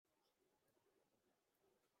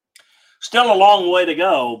Still a long way to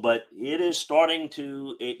go, but it is starting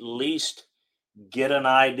to at least get an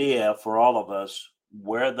idea for all of us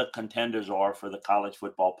where the contenders are for the college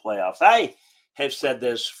football playoffs. I have said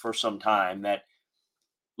this for some time that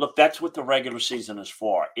look, that's what the regular season is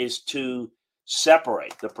for, is to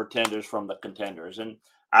separate the pretenders from the contenders. And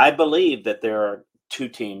I believe that there are two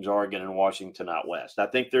teams, Oregon and Washington out west. I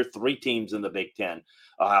think there are three teams in the Big Ten,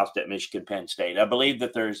 Ohio State, Michigan, Penn State. I believe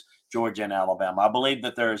that there's Georgia and Alabama. I believe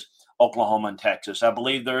that there's Oklahoma and Texas. I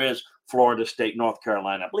believe there is Florida State, North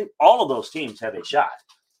Carolina. I believe all of those teams have a shot.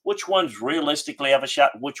 Which ones realistically have a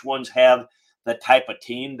shot? Which ones have the type of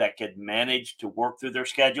team that could manage to work through their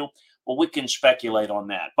schedule? Well, we can speculate on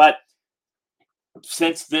that. But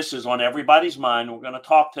since this is on everybody's mind, we're going to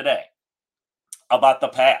talk today about the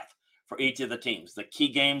path for each of the teams, the key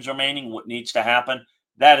games remaining, what needs to happen.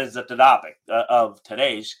 That is the topic of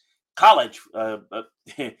today's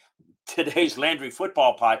today's Landry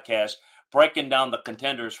Football Podcast, breaking down the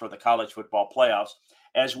contenders for the college football playoffs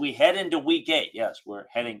as we head into week 8. Yes, we're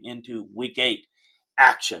heading into week 8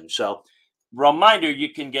 action. So, reminder, you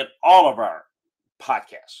can get all of our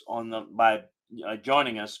podcasts by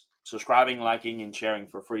joining us, subscribing, liking, and sharing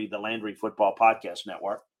for free the Landry Football Podcast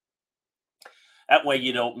Network. That way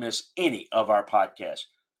you don't miss any of our podcasts.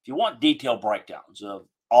 If you want detailed breakdowns of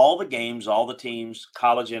all the games, all the teams,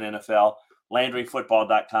 college and NFL,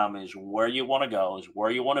 LandryFootball.com is where you want to go, is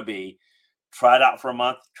where you want to be. Try it out for a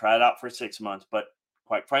month, try it out for 6 months. But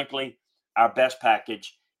quite frankly, our best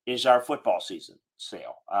package is our football season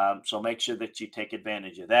sale. So make sure that you take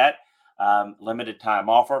advantage of that. Limited time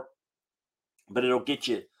offer, but it'll get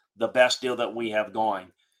you the best deal that we have going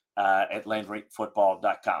at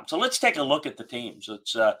LandryFootball.com. So let's take a look at the teams.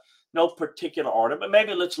 It's no particular order, but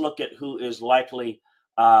maybe let's look at who is likely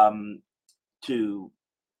to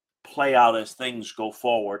play out as things go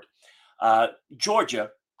forward.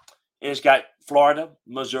 Georgia has got Florida,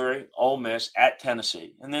 Missouri, Ole Miss at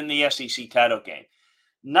Tennessee, and then the SEC title game.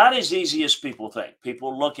 Not as easy as people think.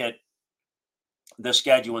 People look at the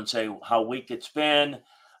schedule and say how weak it's been.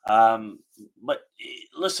 But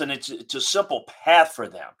listen, it's a simple path for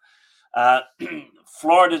them.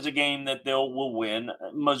 Florida's a game that they will win.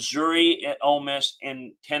 Missouri, Ole Miss,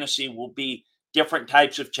 and Tennessee will be different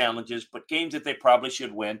types of challenges, but games that they probably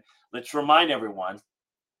should win. Let's remind everyone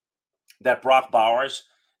that Brock Bowers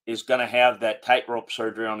is going to have that tightrope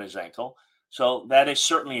surgery on his ankle. So that is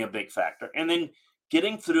certainly a big factor. And then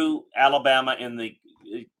getting through Alabama in the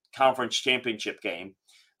conference championship game,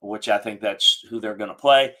 which I think that's who they're going to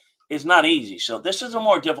play, is not easy. So this is a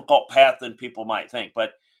more difficult path than people might think.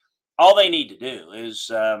 But all they need to do is,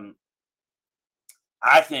 I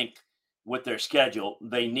think, with their schedule,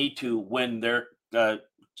 they need to win their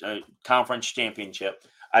conference championship.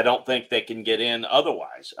 I don't think they can get in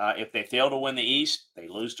otherwise. If they fail to win the East, they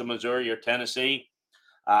lose to Missouri or Tennessee.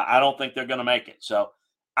 I don't think they're going to make it. So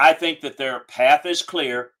I think that their path is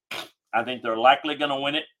clear. I think they're likely going to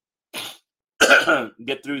win it,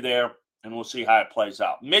 get through there, and we'll see how it plays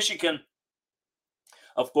out. Michigan,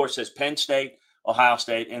 of course, has Penn State, Ohio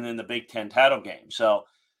State, and then the Big Ten title game. So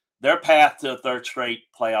their path to a third straight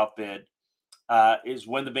playoff bid is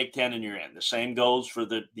win the Big Ten and you're in. The same goes for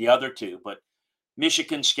the other two, but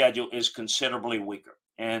Michigan's schedule is considerably weaker.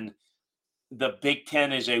 And the Big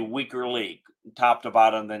Ten is a weaker league, top to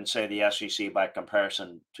bottom, than, say, the SEC by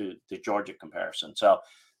comparison to the Georgia comparison. So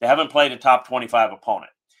they haven't played a top 25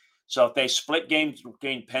 opponent. So if they split games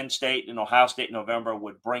between Penn State and Ohio State in November,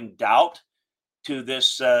 would bring doubt to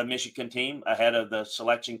this Michigan team ahead of the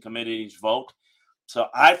selection committee's vote. So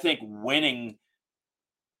I think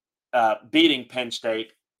beating Penn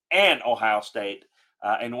State and Ohio State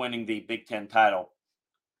and winning the Big Ten title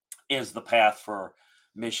is the path for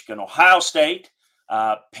Michigan. Ohio State,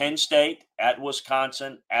 Penn State, at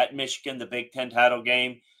Wisconsin, at Michigan, the Big Ten title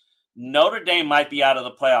game. Notre Dame might be out of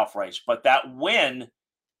the playoff race, but that win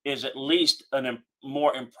is at least a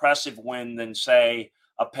more impressive win than, say,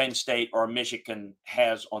 a Penn State or a Michigan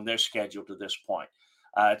has on their schedule to this point.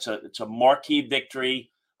 It's a marquee victory.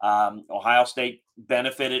 Ohio State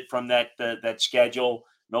benefited from that schedule,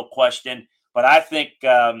 no question. But I think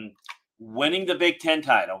winning the Big Ten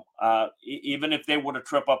title, even if they were to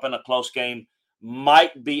trip up in a close game,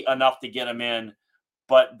 might be enough to get them in.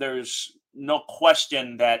 But there's no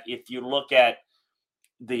question that if you look at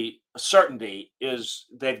the certainty is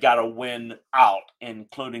they've got to win out,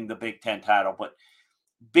 including the Big Ten title. But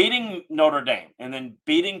beating Notre Dame and then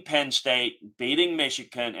beating Penn State, beating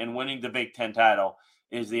Michigan, and winning the Big Ten title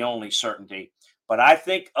is the only certainty. But I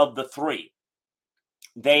think of the three,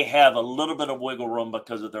 they have a little bit of wiggle room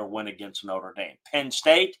because of their win against Notre Dame. Penn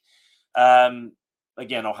State,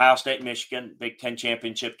 again, Ohio State, Michigan, Big Ten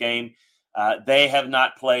championship game. They have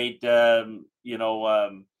not played, you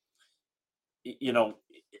know,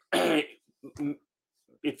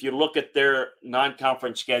 if you look at their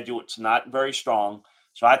non-conference schedule, it's not very strong.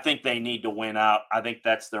 So I think they need to win out. I think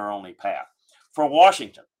that's their only path. For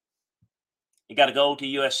Washington, you got to go to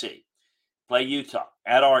USC, play Utah,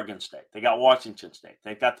 at Oregon State. They got Washington State.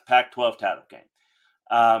 They've got the Pac-12 title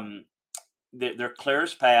game. Their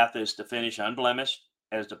clearest path is to finish unblemished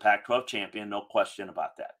as the Pac-12 champion, no question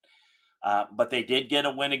about that. But they did get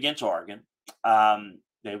a win against Oregon.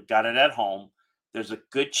 They've got it at home. There's a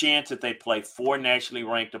good chance that they play 4 nationally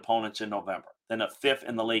ranked opponents in November, then a 5th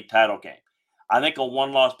in the league title game. I think a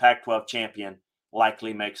one-loss Pac-12 champion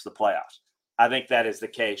likely makes the playoffs. I think that is the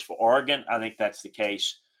case for Oregon. I think that's the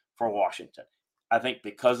case for Washington. I think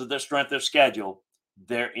because of the strength of schedule,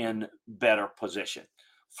 they're in better position.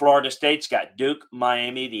 Florida State's got Duke,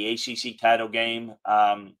 Miami, the ACC title game,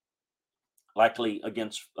 likely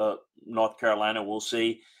against North Carolina. We'll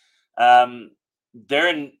see. They're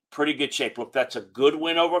in pretty good shape. Look, that's a good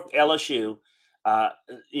win over LSU.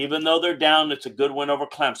 Even though they're down, it's a good win over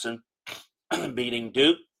Clemson, beating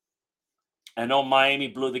Duke. I know Miami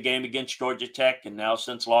blew the game against Georgia Tech and now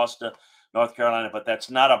since lost to North Carolina, but that's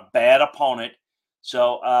not a bad opponent.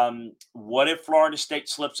 So what if Florida State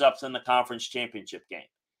slips up in the conference championship game?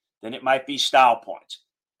 Then it might be style points.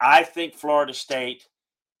 I think Florida State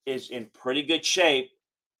is in pretty good shape,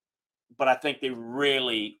 but I think they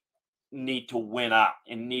really need to win out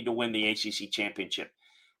and need to win the ACC championship.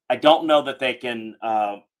 I don't know that they can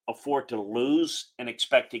afford to lose and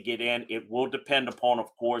expect to get in. It will depend upon,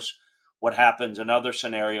 of course, what happens in other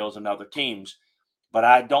scenarios and other teams. But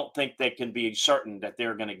I don't think they can be certain that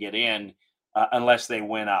they're going to get in unless they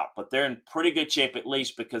win out. But they're in pretty good shape, at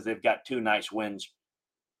least because they've got 2 nice wins,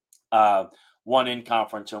 one in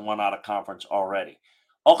conference and one out of conference already.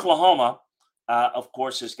 Oklahoma, of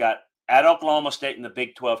course, has got at Oklahoma State in the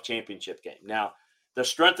Big 12 championship game. Now, the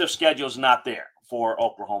strength of schedule is not there for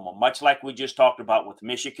Oklahoma, much like we just talked about with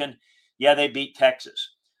Michigan. Yeah, they beat Texas,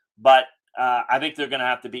 but I think they're going to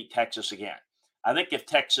have to beat Texas again. I think if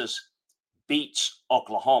Texas beats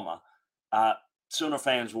Oklahoma, Sooner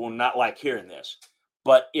fans will not like hearing this.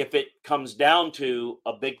 But if it comes down to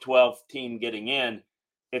a Big 12 team getting in,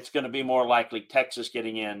 it's going to be more likely Texas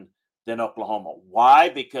getting in than Oklahoma. Why?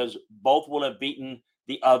 Because both will have beaten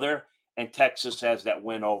the other, and Texas has that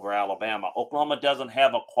win over Alabama. Oklahoma doesn't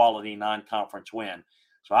have a quality non-conference win.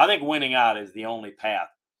 So I think winning out is the only path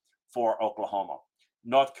for Oklahoma.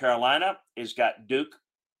 North Carolina has got Duke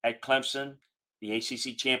at Clemson, the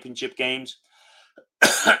ACC championship games.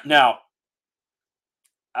 Now,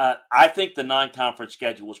 I think the non-conference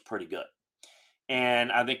schedule was pretty good.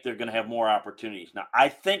 And I think they're going to have more opportunities. Now, I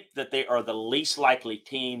think that they are the least likely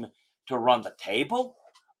team to run the table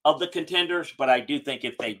of the contenders, but I do think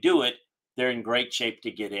if they do it, they're in great shape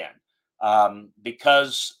to get in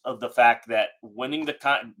because of the fact that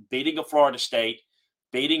beating a Florida State,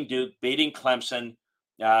 beating Duke, beating Clemson,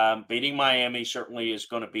 beating Miami certainly is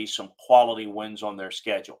going to be some quality wins on their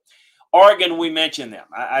schedule. Oregon, we mentioned them.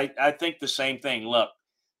 I think the same thing. Look,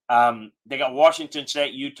 they got Washington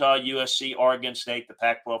State, Utah, USC, Oregon State, the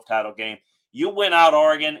Pac-12 title game. You win out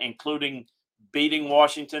Oregon, including beating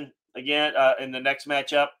Washington again in the next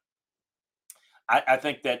matchup. I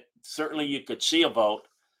think that certainly you could see a vote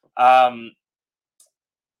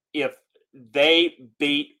if they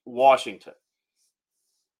beat Washington.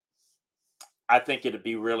 I think it'd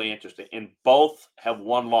be really interesting. And both have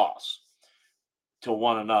one loss to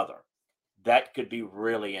one another. That could be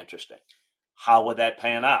really interesting. How would that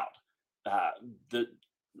pan out?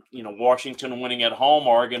 Washington winning at home,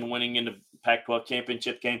 Oregon winning in the Pac-12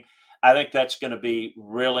 championship game. I think that's going to be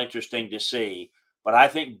real interesting to see. But I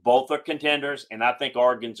think both are contenders, and I think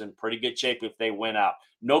Oregon's in pretty good shape if they win out.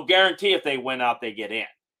 No guarantee if they win out they get in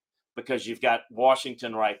because you've got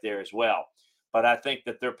Washington right there as well. But I think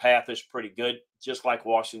that their path is pretty good, just like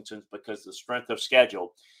Washington's, because the strength of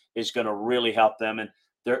schedule is going to really help them. And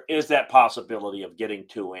there is that possibility of getting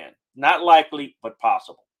 2 in. Not likely, but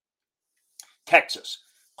possible. Texas,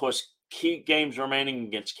 of course, key games remaining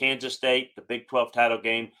against Kansas State, the Big 12 title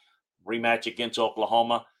game, rematch against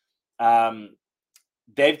Oklahoma.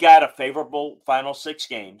 They've got a favorable final 6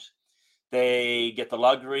 games. They get the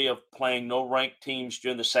luxury of playing no ranked teams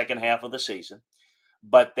during the second half of the season,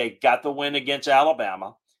 but they got the win against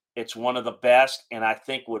Alabama. It's one of the best, and I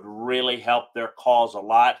think would really help their cause a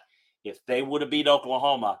lot. If they would have beat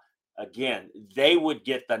Oklahoma, again, they would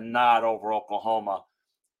get the nod over Oklahoma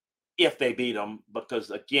if they beat them because,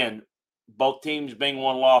 again, both teams being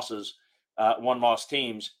one-loss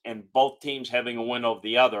teams, and both teams having a win over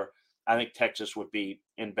the other, I think Texas would be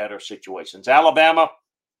in better situations. Alabama,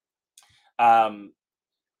 Um,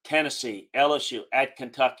 Tennessee, LSU, at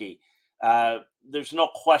Kentucky. There's no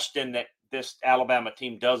question that this Alabama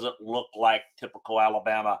team doesn't look like typical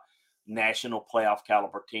Alabama national playoff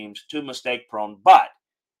caliber teams, too mistake prone, but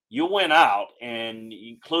you win out, and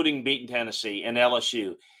including beating Tennessee and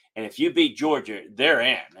LSU. And if you beat Georgia, they're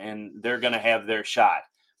in, and they're going to have their shot.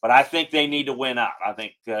 But I think they need to win out. I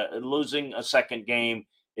think losing a second game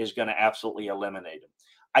is going to absolutely eliminate them.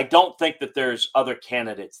 I don't think that there's other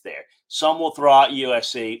candidates there. Some will throw out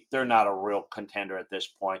USC. They're not a real contender at this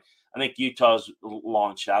point. I think Utah's a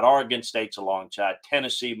long shot. Oregon State's a long shot.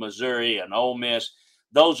 Tennessee, Missouri, and Ole Miss.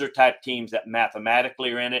 Those are type teams that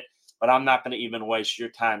mathematically are in it. But I'm not going to even waste your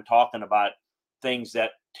time talking about teams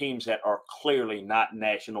that are clearly not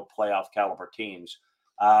national playoff caliber teams.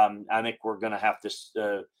 I think we're going to have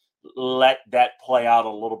to let that play out a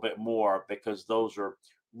little bit more because those are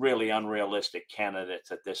really unrealistic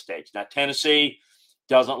candidates at this stage. Now, Tennessee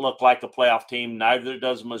doesn't look like a playoff team. Neither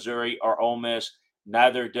does Missouri or Ole Miss.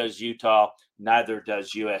 Neither does Utah. Neither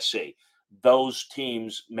does USC. Those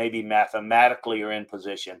teams maybe mathematically are in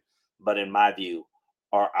position, but in my view,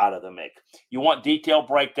 are out of the mix. You want detailed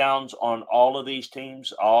breakdowns on all of these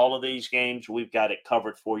teams, all of these games? We've got it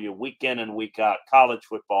covered for you week in and week out. College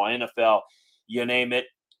football, NFL, you name it.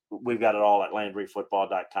 We've got it all at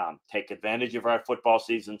LandryFootball.com. Take advantage of our football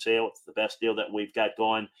season sale. It's the best deal that we've got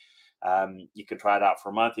going. You can try it out for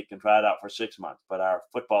a month. You can try it out for 6 months. But our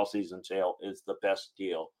football season sale is the best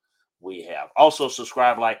deal we have. Also,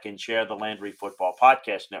 subscribe, like, and share the Landry Football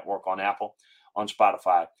Podcast Network on Apple, on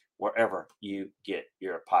Spotify, wherever you get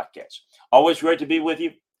your podcasts. Always great to be with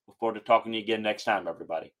you. Look forward to talking to you again next time,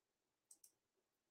 everybody.